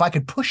if I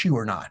could push you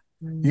or not.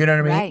 You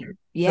know what I mean? Right.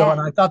 Yeah. So,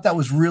 and I thought that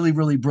was really,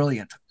 really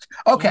brilliant.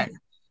 Okay. Yeah.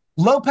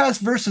 Lopez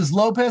versus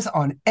Lopez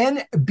on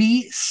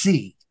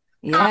NBC.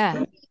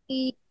 Yeah.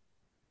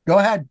 Go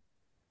ahead.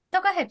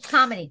 No, go ahead.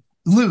 Comedy.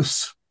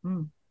 Loose.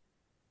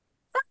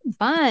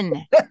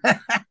 Fun.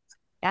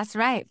 That's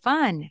right.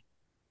 Fun.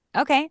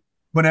 Okay.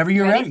 Whenever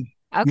you're ready.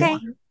 Okay.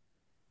 Yeah.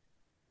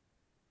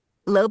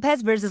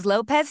 Lopez versus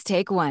Lopez,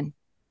 take 1.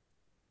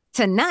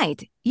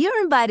 Tonight,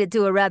 you're invited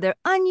to a rather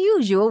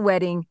unusual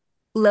wedding.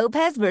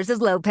 Lopez versus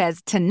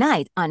Lopez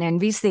tonight on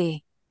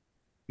NBC.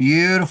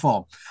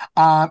 Beautiful.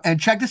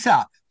 And check this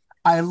out.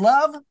 I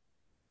love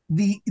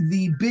the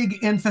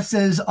big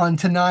emphasis on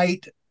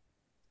tonight.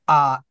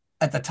 At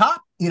the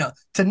top,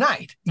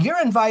 tonight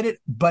you're invited,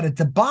 but at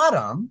the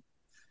bottom,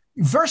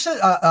 versus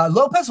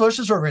Lopez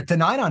versus Lopez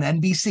tonight on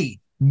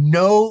NBC.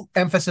 No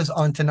emphasis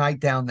on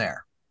tonight down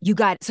there. You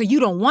got it. So you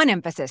don't want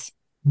emphasis.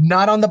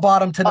 Not on the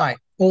bottom tonight.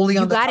 Only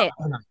on the top. You got it.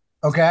 Tonight.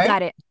 Okay.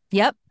 Got it.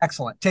 Yep.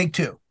 Excellent. Take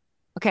 2.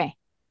 Okay.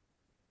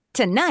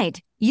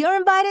 Tonight, you're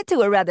invited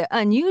to a rather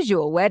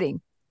unusual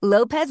wedding.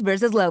 Lopez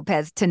versus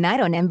Lopez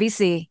tonight on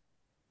NBC.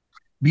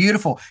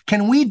 Beautiful.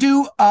 Can we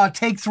do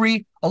take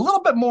 3 a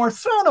little bit more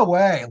thrown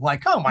away?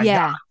 Like, oh my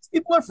God,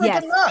 people are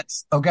freaking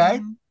nuts.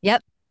 Okay.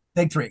 Yep.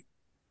 Take 3.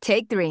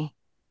 Take 3.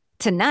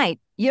 Tonight,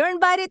 you're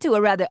invited to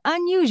a rather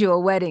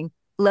unusual wedding.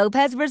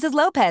 Lopez versus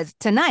Lopez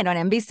tonight on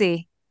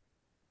NBC.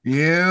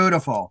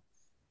 Beautiful.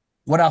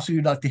 What else would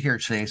you like to hear,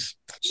 Chase?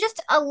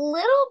 Just a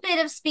little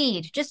bit of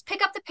speed. Just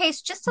pick up the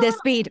pace just a little. The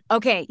speed.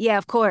 Okay. Yeah,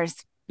 of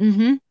course.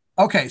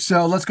 Okay,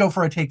 so let's go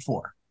for a take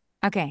 4.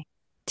 Okay.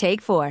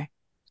 Take 4.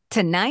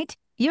 Tonight,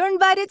 you're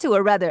invited to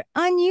a rather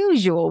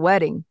unusual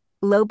wedding.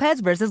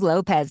 Lopez versus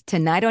Lopez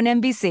tonight on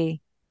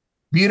NBC.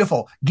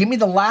 Beautiful. Give me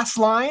the last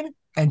line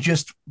and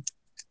just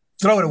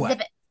throw it away.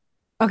 Zip it.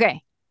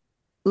 Okay.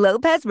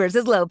 Lopez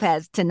versus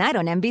Lopez tonight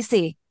on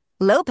NBC.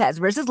 Lopez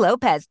versus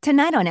Lopez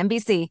tonight on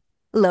NBC.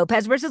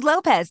 Lopez versus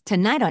Lopez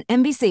tonight on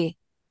NBC.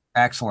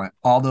 Excellent.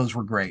 All those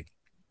were great.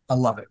 I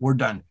love it. We're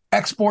done.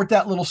 Export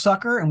that little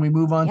sucker and we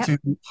move on to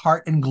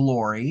Heart and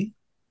Glory.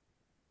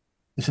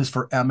 This is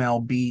for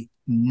MLB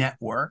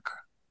Network.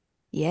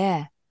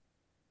 Yeah.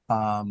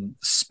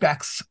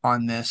 Specs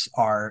on this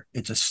are,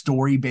 it's a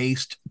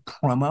story-based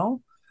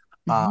promo.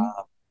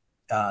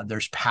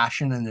 There's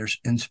passion and there's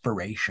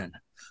inspiration.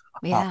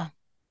 Yeah.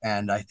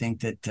 And I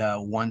think that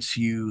once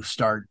you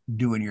start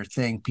doing your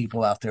thing,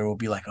 people out there will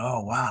be like,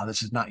 oh, wow,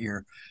 this is not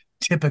your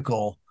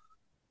typical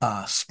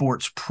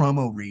sports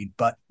promo read,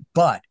 but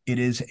it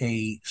is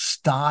a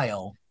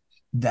style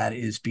that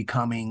is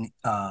becoming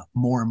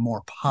more and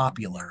more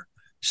popular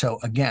So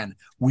again,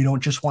 we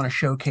don't just want to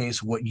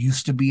showcase what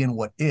used to be and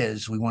what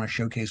is. We want to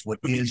showcase what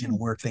is and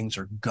where things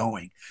are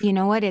going. You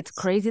know what? It's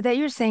crazy that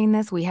you're saying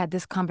this. We had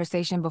this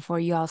conversation before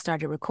you all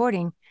started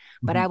recording,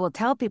 but I will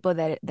tell people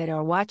that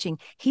are watching,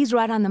 he's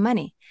right on the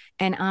money.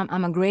 And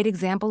I'm a great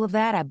example of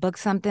that. I booked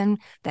something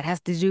that has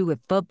to do with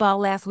football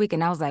last week,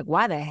 and I was like,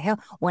 why the hell?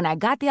 When I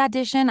got the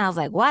audition, I was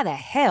like, why the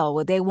hell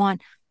would they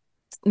want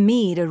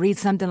me to read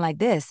something like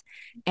this?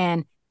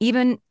 And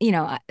even,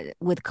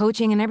 with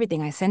coaching and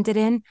everything, I sent it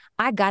in,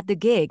 I got the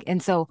gig.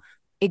 And so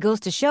it goes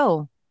to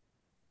show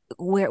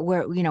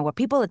where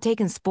people are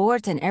taking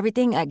sports and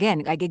everything.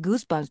 Again, I get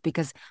goosebumps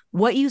because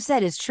what you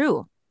said is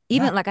true.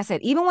 Even like I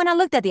said, even when I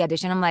looked at the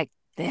audition, I'm like,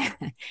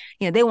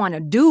 they want a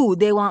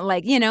dude. They want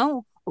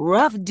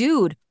rough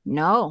dude.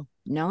 No.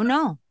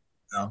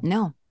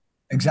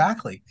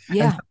 Exactly.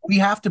 Yeah. And we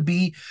have to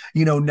be,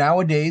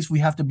 nowadays we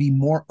have to be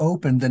more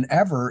open than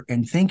ever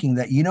in thinking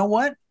that, you know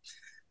what?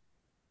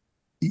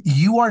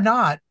 You are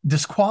not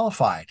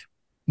disqualified.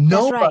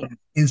 Nobody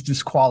is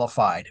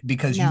disqualified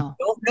because you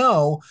don't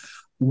know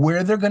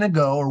where they're going to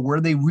go or where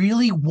they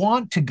really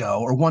want to go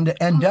or want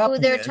to end up who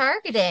they're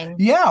targeting.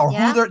 Yeah, or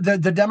who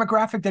the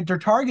demographic that they're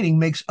targeting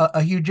makes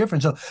a huge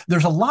difference. So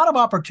there's a lot of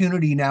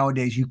opportunity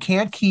nowadays. You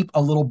can't keep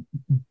a little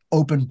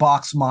open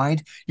box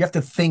mind. You have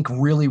to think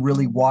really,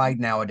 really wide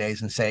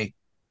nowadays and say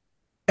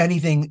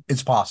anything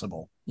is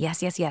possible. Yes.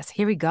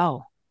 Here we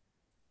go.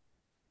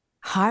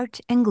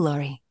 Heart and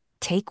Glory,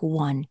 take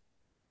 1.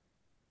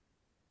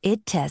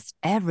 It tests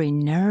every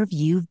nerve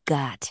you've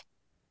got,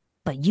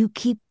 but you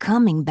keep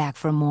coming back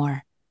for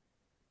more.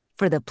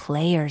 For the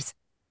players,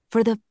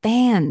 for the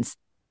fans,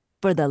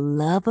 for the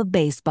love of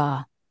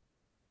baseball.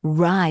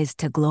 Rise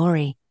to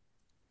Glory.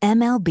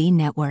 MLB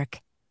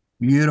Network.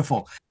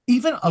 Beautiful.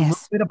 Even a little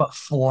bit of a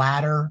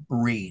flatter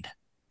read.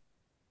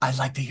 I'd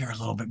like to hear a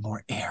little bit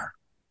more air.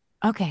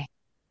 Okay.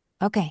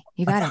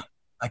 You got it.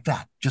 Like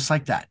that. Just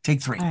like that.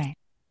 Take 3. All right.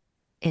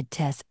 It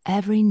tests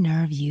every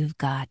nerve you've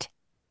got,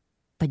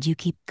 but you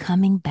keep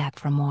coming back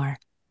for more.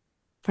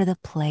 For the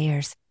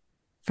players,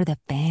 for the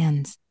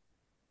fans,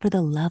 for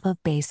the love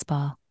of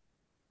baseball.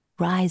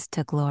 Rise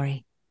to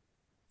Glory.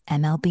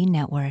 MLB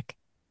Network.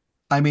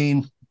 I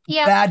mean,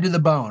 bad to the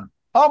bone.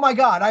 Oh my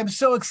God, I'm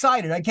so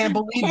excited. I can't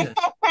believe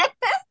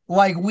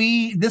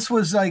it. This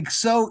was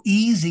so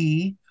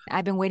easy.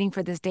 I've been waiting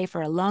for this day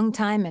for a long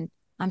time, and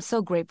I'm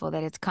so grateful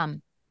that it's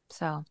come.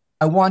 So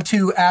I want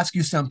to ask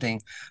you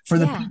something. For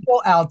the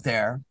people out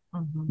there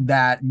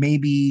that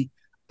maybe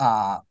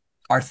are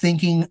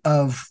thinking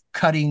of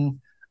cutting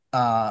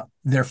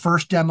their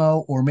first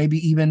demo or maybe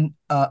even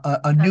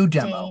a new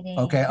demo,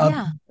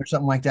 or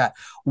something like that,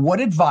 what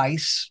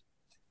advice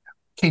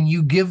can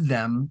you give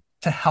them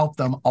to help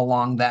them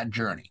along that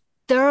journey?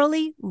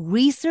 Thoroughly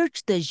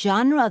research the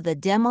genre of the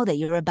demo that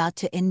you're about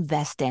to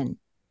invest in,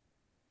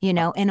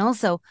 and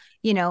also,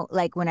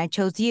 like when I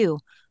chose you,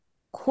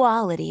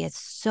 quality is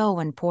so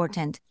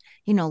important.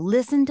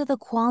 Listen to the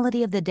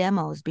quality of the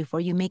demos before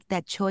you make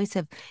that choice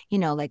of,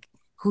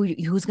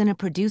 who's going to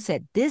produce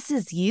it. This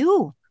is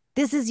you.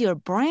 This is your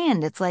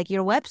brand. It's like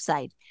your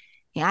website.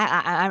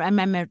 Yeah, I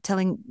remember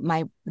telling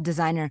my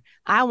designer,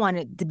 I want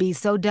it to be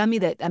so dummy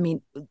that,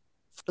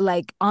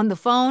 on the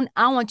phone,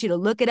 I want you to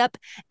look it up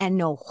and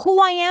know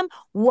who I am,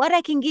 what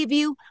I can give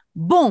you.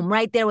 Boom,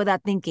 right there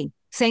without thinking.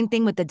 Same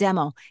thing with the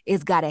demo.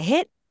 It's got to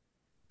hit,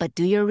 but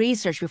do your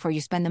research before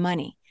you spend the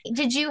money.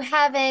 Did you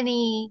have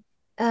any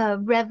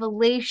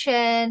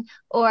revelation,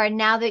 or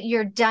now that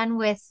you're done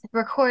with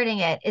recording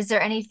it, is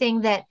there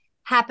anything that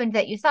happened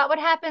that you thought would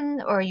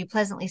happen, or are you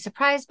pleasantly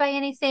surprised by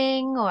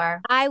anything?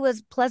 Or I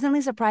was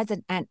pleasantly surprised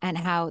at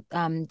how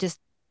just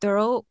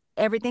thorough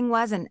everything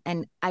was,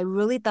 and I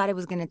really thought it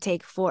was going to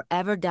take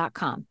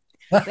forever.com.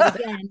 But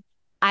again,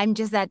 I'm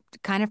just that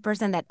kind of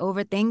person that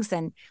overthinks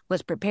and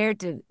was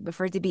prepared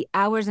for it to be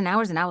hours and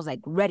hours, and I was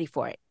ready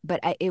for it.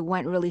 But it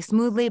went really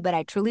smoothly. But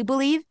I truly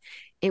believe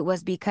it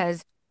was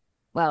because,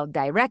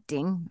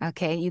 directing,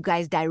 you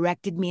guys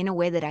directed me in a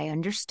way that I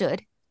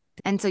understood.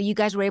 And so you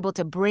guys were able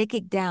to break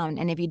it down.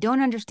 And if you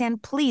don't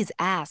understand, please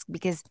ask,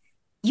 because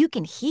you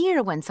can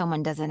hear when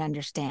someone doesn't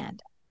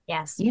understand.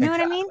 Yes. You know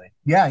what I mean?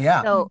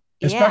 Yeah. So,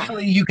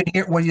 especially you can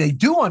hear when they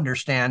do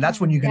understand. That's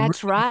when you can.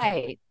 That's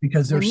right.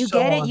 Because they're when you so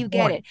get it, you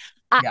get it.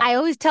 I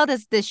always tell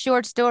this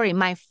short story.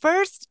 My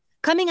first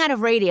coming out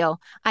of radio,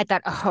 I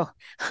thought,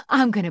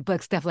 I'm going to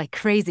book stuff like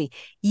crazy.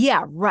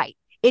 Yeah, right.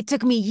 It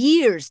took me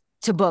years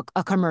to book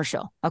a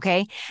commercial,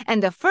 okay?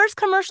 And the first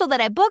commercial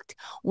that I booked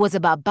was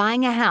about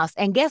buying a house.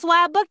 And guess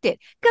why I booked it?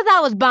 Because I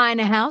was buying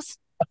a house.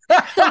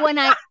 So when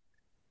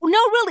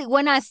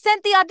I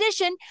sent the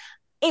audition,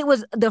 it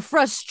was the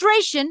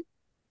frustration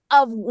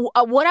of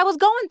what I was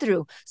going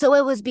through. So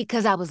it was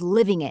because I was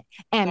living it,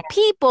 and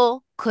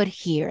people could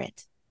hear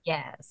it.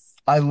 Yes.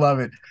 I love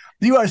it.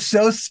 You are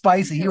so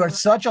spicy. You are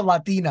such a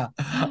Latina.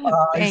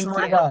 I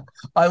swear to God.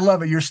 I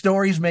love it. Your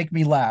stories make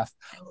me laugh,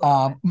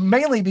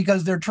 mainly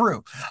because they're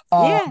true.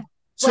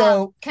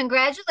 So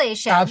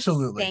congratulations.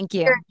 Absolutely. Thank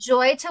you. You're a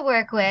joy to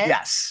work with.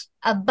 Yes.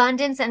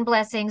 Abundance and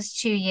blessings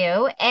to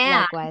you.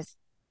 And likewise.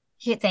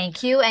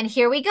 Thank you. And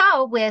here we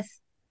go with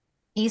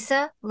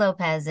Issa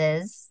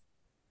Lopez's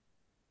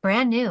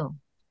brand new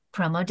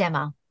promo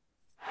demo.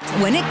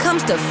 When it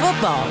comes to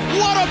football,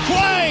 what a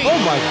play! Oh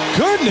my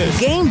goodness!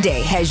 Game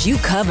Day has you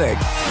covered.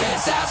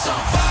 Let's have some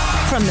fun!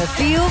 From the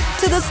field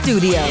to the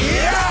studio.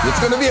 Yeah! It's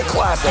gonna be a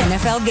classic.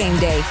 NFL Game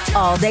Day,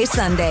 all day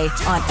Sunday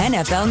on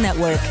NFL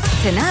Network.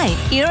 Tonight,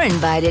 you're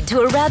invited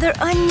to a rather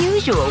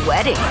unusual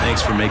wedding.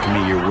 Thanks for making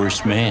me your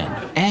worst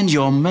man. And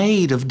your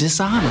maid of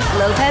dishonor.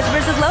 Lopez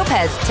versus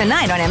Lopez,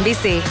 tonight on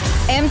NBC.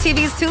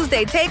 MTV's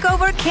Tuesday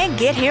Takeover can't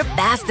get here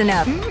fast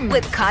enough.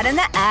 With Caught in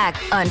the Act,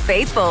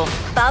 Unfaithful,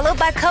 followed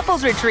by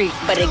Couples Retreat.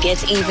 But it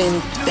gets even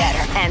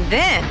better. And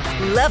then,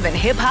 Love and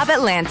Hip Hop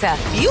Atlanta.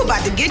 You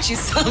about to get you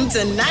some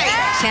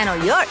tonight.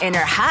 Channel your inner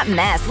hot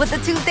mess with the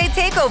Tuesday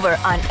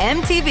Takeover on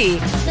MTV.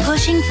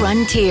 Pushing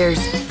frontiers,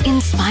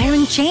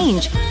 inspiring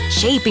change,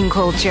 shaping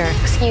culture.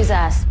 Excuse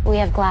us, we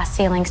have glass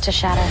ceilings to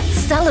shatter.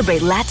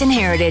 Celebrate Latin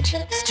heritage,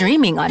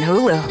 streaming on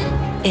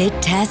Hulu.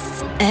 It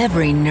tests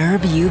every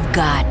nerve you've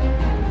got,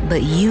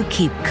 but you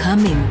keep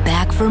coming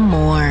back for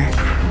more.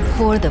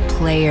 For the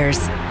players,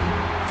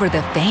 for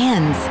the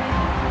fans,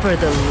 for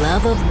the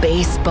love of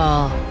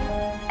baseball.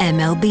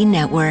 MLB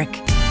Network.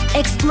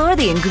 Explore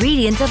the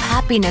ingredients of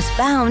happiness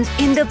found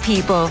in the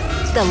people,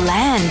 the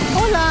land.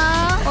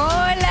 Hola!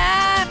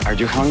 Hola! Are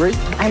you hungry?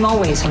 I'm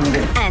always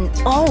hungry. And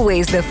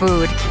always the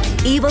food.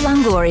 Eva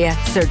Longoria,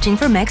 Searching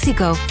for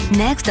Mexico.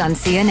 Next on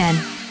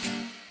CNN.